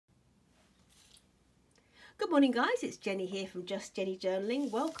Good morning guys, it's Jenny here from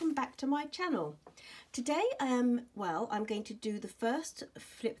Justjennijournaling. Welcome back to my channel. Today I'm going to do the first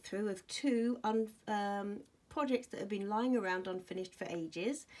flip through of two projects that have been lying around unfinished for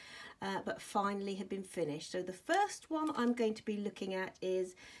ages but finally have been finished. So the first one I'm going to be looking at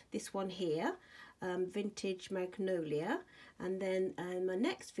is this one here, vintage Magnolia, and then in my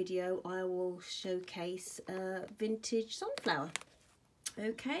next video I will showcase vintage sunflower.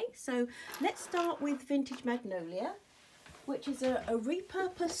 Okay, so let's start with vintage Magnolia, which is a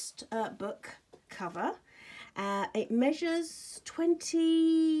repurposed book cover. It measures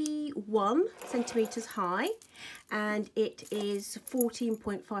 21 centimetres high and it is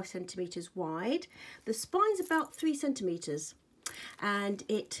 14.5 centimetres wide. The spine's about 3 centimetres and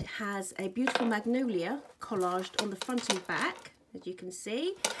it has a beautiful magnolia collaged on the front and back, as you can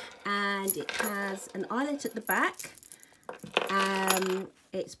see, and it has an eyelet at the back.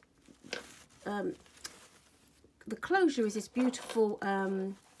 It's the closure is this beautiful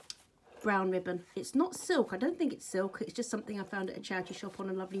brown ribbon. It's not silk, I don't think it's silk, it's just something I found at a charity shop on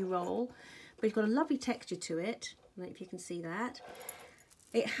a lovely roll, but it's got a lovely texture to it. I don't know if you can see that.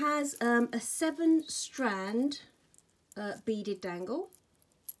 It has a 7-strand beaded dangle,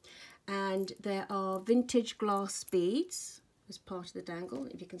 and there are vintage glass beads as part of the dangle,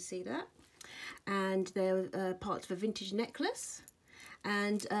 if you can see that, and there are parts of a vintage necklace,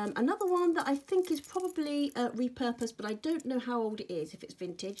 and another one that I think is probably repurposed, but I don't know how old it is, if it's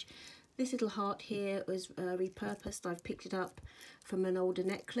vintage. This little heart here was repurposed. I've picked it up from an older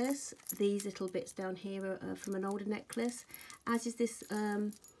necklace. These little bits down here are from an older necklace, as is this,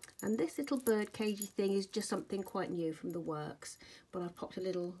 and this little bird cagey thing is just something quite new from the works, but I've popped a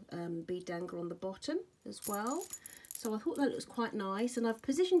little bead dangle on the bottom as well. So I thought that looks quite nice, and I've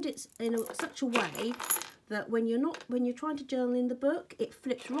positioned it in such a way that when you're trying to journal in the book, it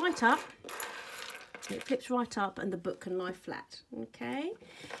flips right up. It flips right up, and the book can lie flat. Okay.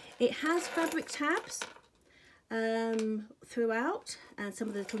 It has fabric tabs throughout, and some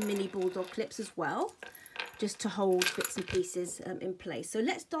of the little mini bulldog clips as well, just to hold bits and pieces in place. So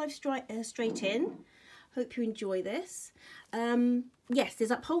let's dive straight in. Hope you enjoy this. Yes,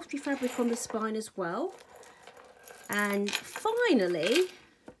 there's upholstery fabric on the spine as well. And finally,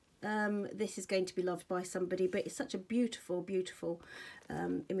 this is going to be loved by somebody, but it's such a beautiful, beautiful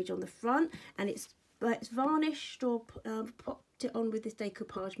image on the front, and it's varnished or popped it on with this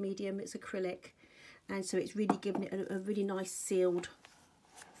decoupage medium. It's acrylic, and so it's really given it a really nice sealed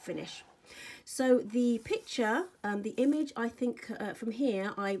finish. So the picture, the image, I think from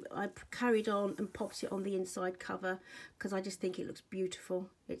here, I carried on and popped it on the inside cover because I just think it looks beautiful.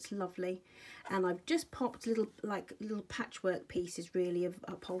 It's lovely, and I've just popped little patchwork pieces really of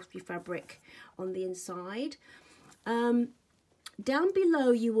upholstery fabric on the inside. Down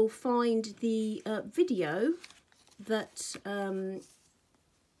below you will find the video that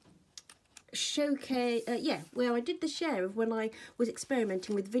showcase where I did the share of when I was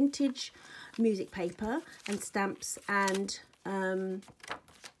experimenting with vintage music paper and stamps, and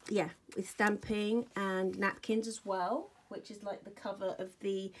with stamping and napkins as well, which is like the cover of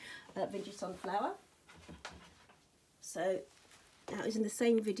the vintage sunflower. So that was in the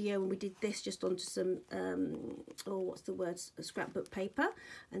same video when we did this, just onto some scrapbook paper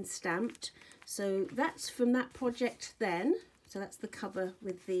and stamped. So that's from that project then. So that's the cover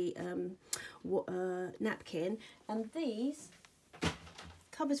with the napkin, and these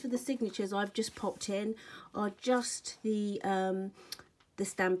covers for the signatures I've just popped in are just the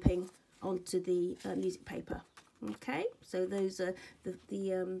stamping onto the music paper. Okay, so those are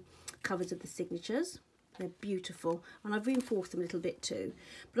the covers of the signatures. They're beautiful, and I've reinforced them a little bit too.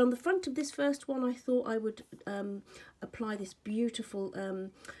 But on the front of this first one, I thought I would apply this beautiful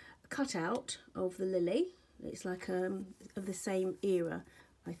cutout of the lily. It's like of the same era,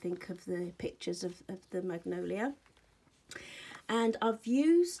 I think, of the pictures of the magnolia. And I've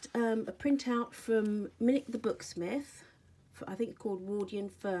used a printout from Minnick the Booksmith, I think it's called Edwardian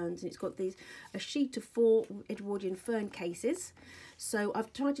Ferns, and it's got a sheet of 4 Edwardian fern cases. So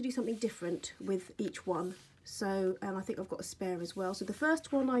I've tried to do something different with each one. So I think I've got a spare as well. So the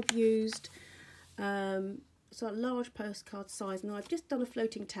first one I've used, it's a large postcard size, and I've just done a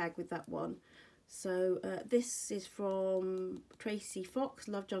floating tag with that one. So this is from Tracy Fox,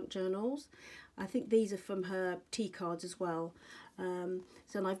 Love Junk Journals. I think these are from her tea cards as well.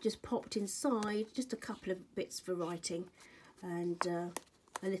 So I've just popped inside just a couple of bits for writing, and a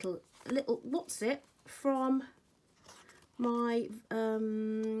little what's it from my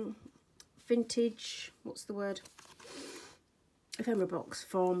vintage, what's the word, ephemera box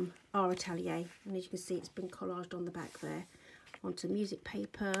from our atelier. And as you can see, it's been collaged on the back there onto music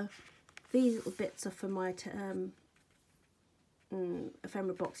paper, These little bits are from my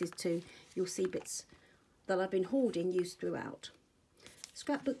ephemera boxes too. You'll see bits that I've been hoarding used throughout.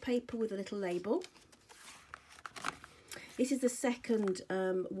 Scrapbook paper with a little label. This is the second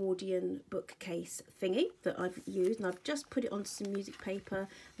Wardian bookcase thingy that I've used, and I've just put it onto some music paper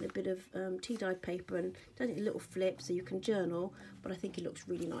and a bit of tea-dyed paper and done it in a little flip so you can journal, but I think it looks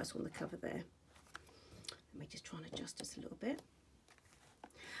really nice on the cover there. Let me just try and adjust this a little bit.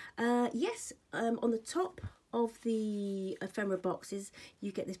 Yes, on the top of the ephemera boxes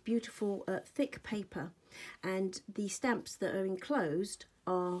you get this beautiful thick paper, and the stamps that are enclosed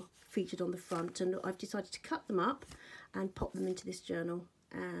are featured on the front, and I've decided to cut them up and pop them into this journal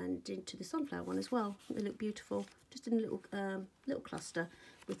and into the sunflower one as well. They look beautiful, just in a little cluster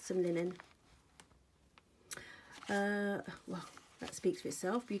with some linen. Well, that speaks for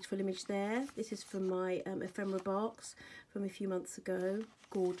itself. Beautiful image there. This is from my ephemera box from a few months ago.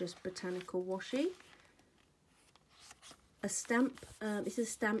 Gorgeous botanical washi. A stamp. This is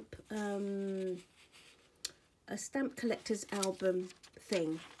a stamp collector's album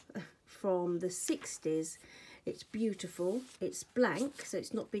thing from the 60s. It's beautiful. It's blank, so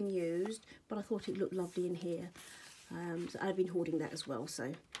it's not been used, but I thought it looked lovely in here. So I've been hoarding that as well.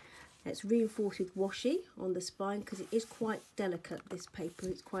 So it's reinforced with washi on the spine because it is quite delicate, this paper.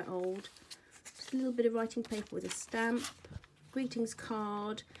 It's quite old. Just a little bit of writing paper with a stamp. Greetings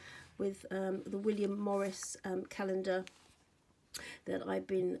card with the William Morris calendar that I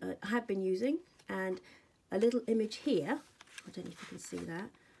have been using, and a little image here. I don't know if you can see that,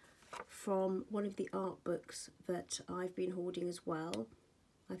 from one of the art books that I've been hoarding as well.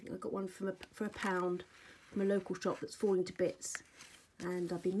 I think I got one for £1 from a local shop that's falling to bits,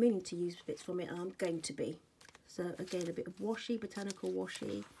 and I've been meaning to use bits from it, and I'm going to be. So again, a bit of washi, botanical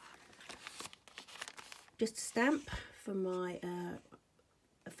washi. Just a stamp from my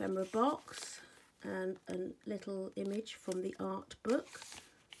ephemera box, and a little image from the art book,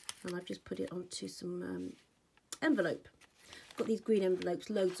 and I've just put it onto some envelope. I've got these green envelopes,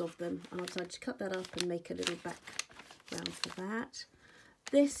 loads of them, and I've decided to cut that up and make a little background for that.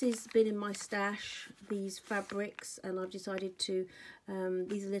 This has been in my stash, these fabrics, and I've decided to,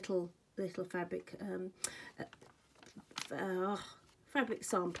 these are little fabric fabric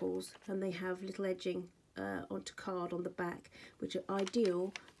samples, and they have little edging onto card on the back, which are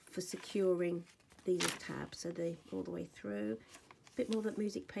ideal for securing these tabs, so they all the way through. A bit more of that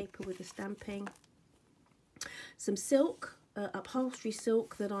music paper with the stamping. Some silk, upholstery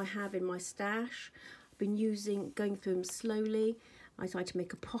silk that I have in my stash. I've been going through them slowly. I tried to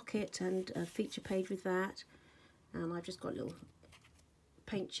make a pocket and a feature page with that, and I've just got a little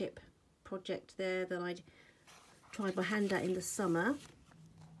paint chip project there that I tried my hand at in the summer.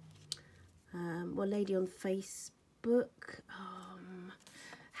 One lady on Facebook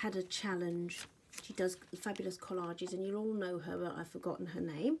had a challenge. She does fabulous collages, and you'll all know her, but I've forgotten her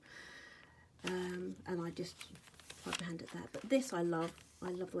name. And I just tried my hand at that. But this I love.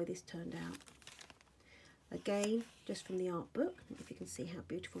 I love the way this turned out. Again, just from the art book. If you can see how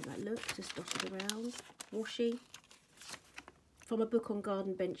beautiful that looks, just dotted around. Washi. From a book on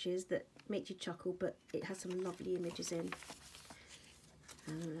garden benches that makes you chuckle, but it has some lovely images in.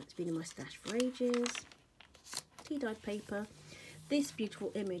 That's been in my stash for ages. Tea-dyed paper. This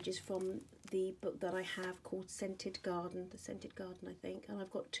beautiful image is from the book that I have called Scented Garden, The Scented Garden, I think, and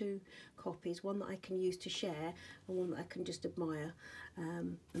I've got two copies, one that I can use to share and one that I can just admire,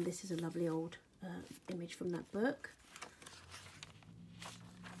 and this is a lovely old image from that book.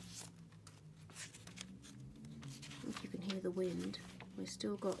 If you can hear the wind, we've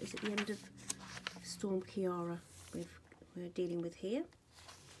still got, it's at the end of Storm Kiara we're dealing with here.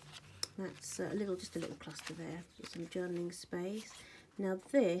 That's just a little cluster there, just some journaling space. Now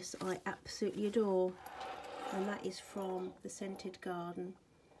this I absolutely adore, and that is from The Scented Garden.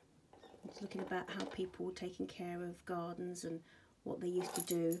 It's looking about how people were taking care of gardens and what they used to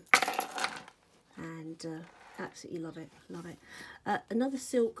do, and absolutely love it, love it. Another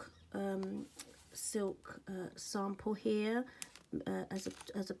silk sample here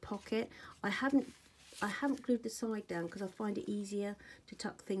as a pocket. I haven't glued the side down because I find it easier to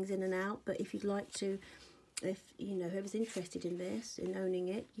tuck things in and out, but if you'd like to, if you know, whoever's interested in this, in owning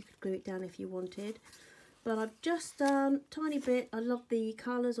it, you could glue it down if you wanted. But I've just done a tiny bit. I love the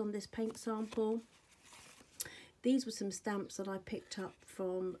colours on this paint sample. These were some stamps that I picked up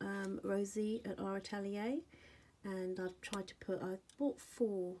from Rosie at our atelier, and I've tried to put, I bought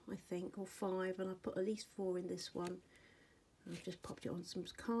 4 I think, or 5, and I put at least 4 in this one. I've just popped it on some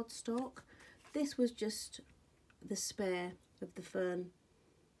cardstock. This was just the spare of the fern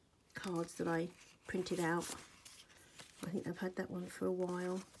cards that I printed out. I think I've had that one for a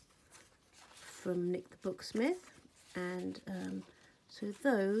while. from Nick the Booksmith, and so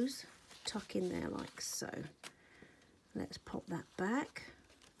those tuck in there like so. Let's pop that back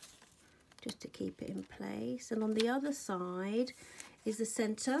just to keep it in place, and on the other side is the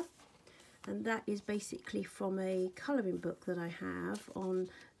centre, and that is basically from a colouring book that I have on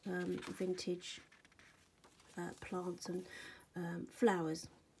vintage plants and flowers.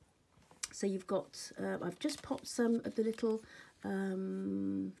 So you've got, I've just popped some of the little,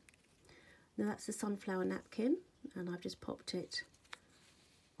 now that's the sunflower napkin, and I've just popped it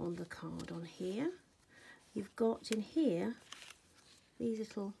on the card on here. You've got in here these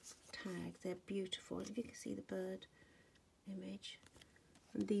little tags, they're beautiful. If you can see the bird image,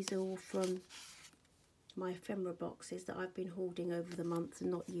 and these are all from my ephemera boxes that I've been hoarding over the months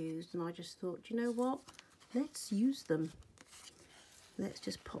and not used, and I just thought, you know what, let's use them. Let's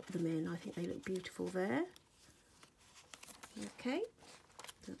just pop them in. I think they look beautiful there. Okay,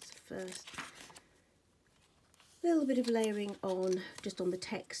 that's the first little bit of layering on, just on the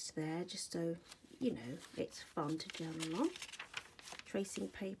text there, just so you know it's fun to journal on. Tracing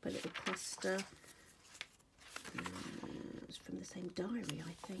paper, little cluster. It's from the same diary,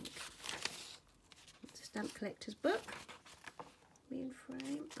 I think. It's a stamp collector's book. Me in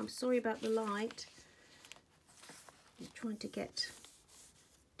frame. I'm sorry about the light. I'm trying to get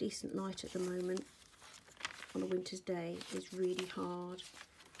decent light at the moment on a winter's day is really hard,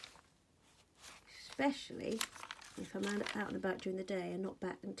 especially if I'm out and about during the day and not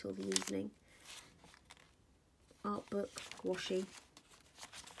back until the evening. Art book, washi,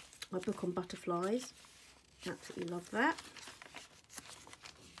 my book on butterflies, absolutely love that.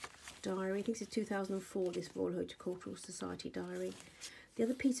 Diary, I think this is 2004, this Royal Horticultural Society diary. The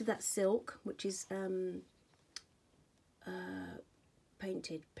other piece of that silk, which is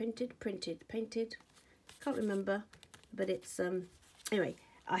painted, can't remember, but it's anyway,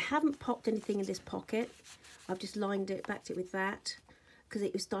 I haven't popped anything in this pocket. I've just lined it, backed it with that, because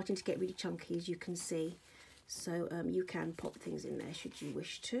it was starting to get really chunky, as you can see. So you can pop things in there should you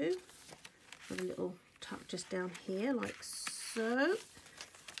wish to. Have a little tuck just down here like so,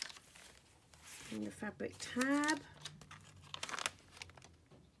 in the fabric tab.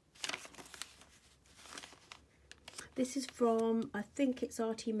 This is from, I think it's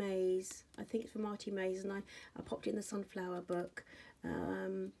Artie Mays. I think it's from Artie Mays, and I popped it in the sunflower book,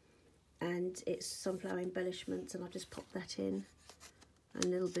 and it's sunflower embellishments, and I just popped that in, and a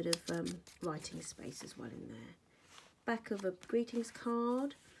little bit of writing space as well in there. Back of a greetings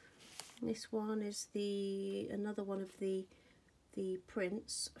card. This one is another one of the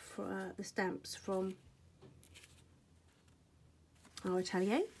prints for the stamps from our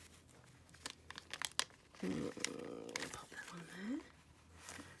atelier. Pop that on there.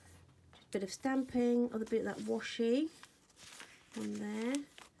 Just a bit of stamping, other bit of that washi on there.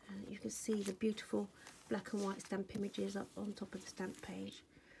 And you can see the beautiful black and white stamp images up on top of the stamp page.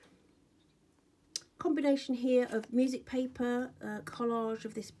 Combination here of music paper, collage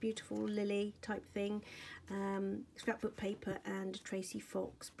of this beautiful lily type thing, scrapbook paper, and Tracy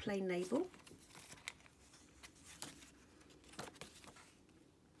Fox plain label.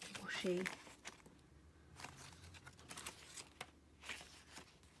 Washi.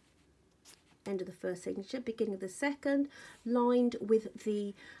 End of the first signature, beginning of the second, lined with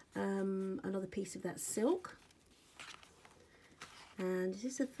the another piece of that silk. And this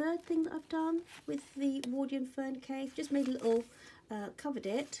is the third thing that I've done with the Wardian fern case. Just made a little, covered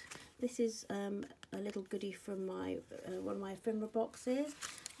it. This is a little goodie from my one of my ephemera boxes,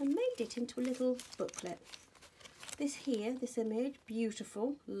 and made it into a little booklet. This here, this image,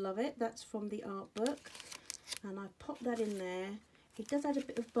 beautiful, love it. That's from the art book, and I popped that in there. It does add a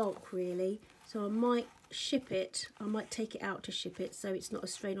bit of bulk really, so I might ship it. I might take it out to ship it, so it's not a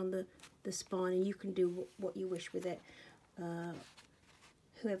strain on the spine, and you can do what you wish with it.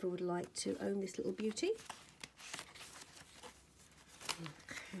 Whoever would like to own this little beauty.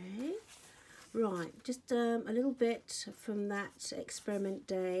 Okay, right, just a little bit from that experiment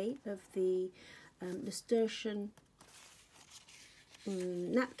day of the nasturtium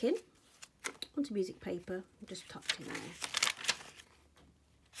napkin onto music paper, just tucked in there.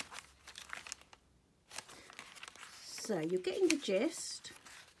 So you're getting the gist,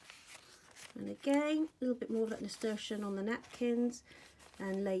 and again a little bit more of that nasturtium on the napkins,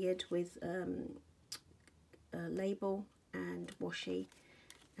 and layered with label and washi,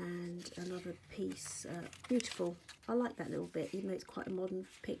 and another piece, beautiful. I like that little bit, even though it's quite a modern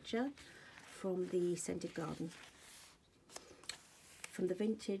picture, from the Scented Garden. From the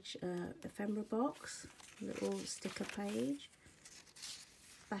vintage ephemera box, little sticker page.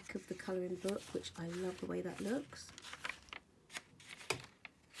 Back of the colouring book, which I love the way that looks.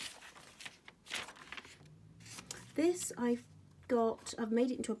 This I've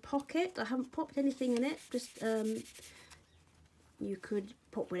made it into a pocket. I haven't popped anything in it, just you could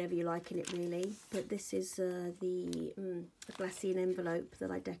pop whatever you like in it really, but this is the glassine envelope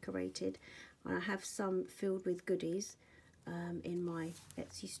that I decorated. I have some filled with goodies in my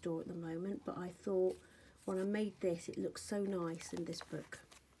Etsy store at the moment, but I thought when I made this, it looks so nice in this book.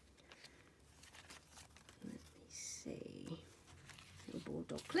 Let me see, little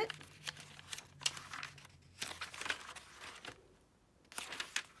bulldog clip.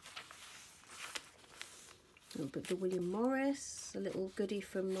 A little bit of William Morris, a little goodie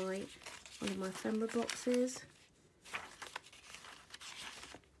from one of my ephemera boxes.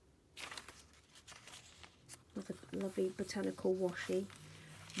 Another lovely botanical washi,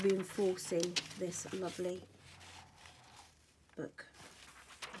 reinforcing this lovely book,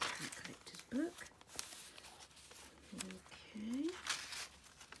 collector's book. Okay.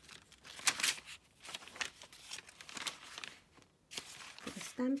 Got the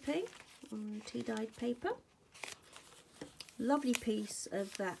stamping on tea-dyed paper. Lovely piece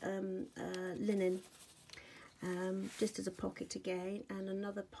of that linen, just as a pocket again, and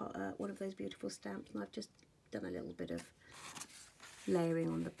another one of those beautiful stamps, and I've just done a little bit of layering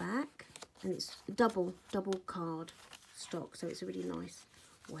on the back, and it's double card stock, so it's a really nice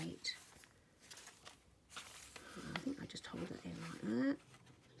weight. I think I just hold that in like that.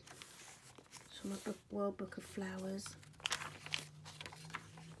 So my World Book of Flowers.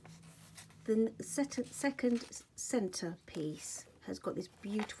 The second centre piece has got this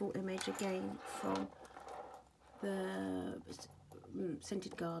beautiful image again from the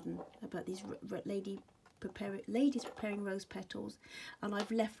Scented Garden about these ladies preparing rose petals, and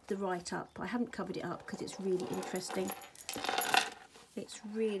I've left the write-up. I haven't covered it up because it's really interesting. It's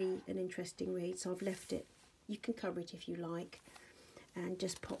really an interesting read, so I've left it. You can cover it if you like, and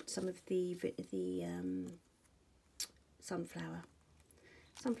just popped some of the sunflower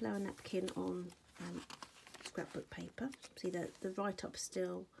napkin on scrapbook paper. See the write-up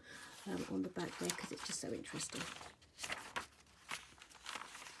still on the back there because it's just so interesting.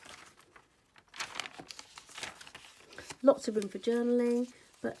 Lots of room for journaling,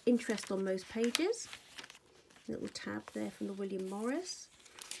 but interest on most pages. A little tab there from the William Morris.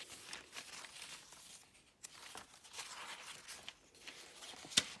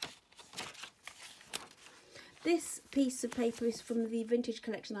 This piece of paper is from the vintage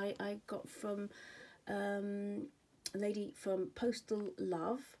collection I got from a lady from Postal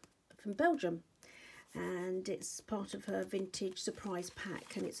Love from Belgium, and it's part of her vintage surprise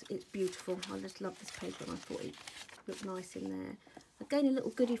pack, and it's beautiful. I just love this paper, and I thought it looked nice in there. Again, a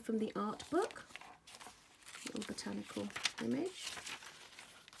little goodie from the art book, little botanical image.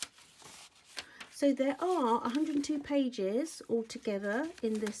 So there are 102 pages altogether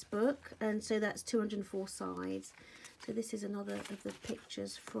in this book, and so that's 204 sides. So this is another of the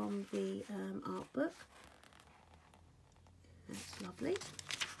pictures from the art book. That's lovely.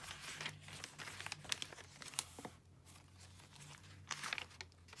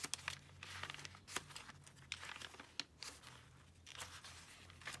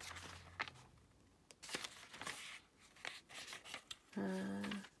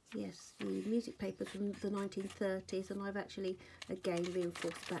 Yes, the music paper from the 1930s, and I've actually again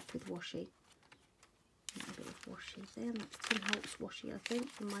reinforced that with washi. A little bit of washi there, and that's Tim Holtz washi, I think,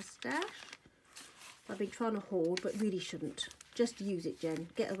 from my stash. I've been trying to hoard, but really shouldn't. Just use it, Jen.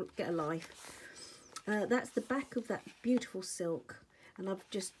 Get a life. That's the back of that beautiful silk, and I've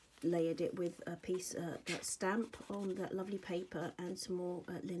just layered it with a piece that stamp on that lovely paper and some more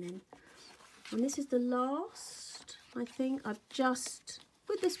linen. And this is the last, I think. I've just,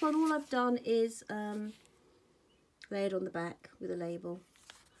 with this one, all I've done is layered on the back with a label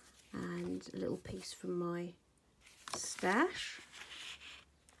and a little piece from my stash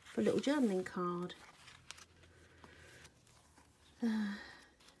for a little journaling card.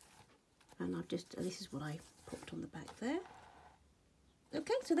 And I've just, this is what I popped on the back there.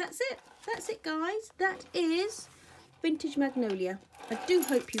 Okay, so that's it. That's it, guys. That is Vintage Magnolia. I do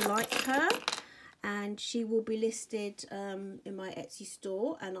hope you like her, and she will be listed in my Etsy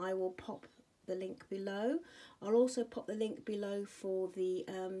store, and I will pop the link below. I'll also pop the link below for the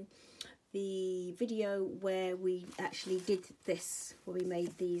video where we actually did this, where we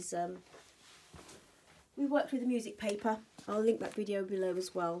made these, we worked with the music paper. I'll link that video below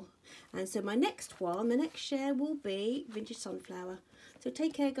as well. And so my next one, the next share will be Vintage Sunflower. So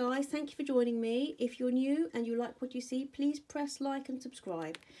take care, guys. Thank you for joining me. If you're new and you like what you see, please press like and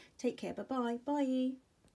subscribe. Take care. Bye-bye. Bye.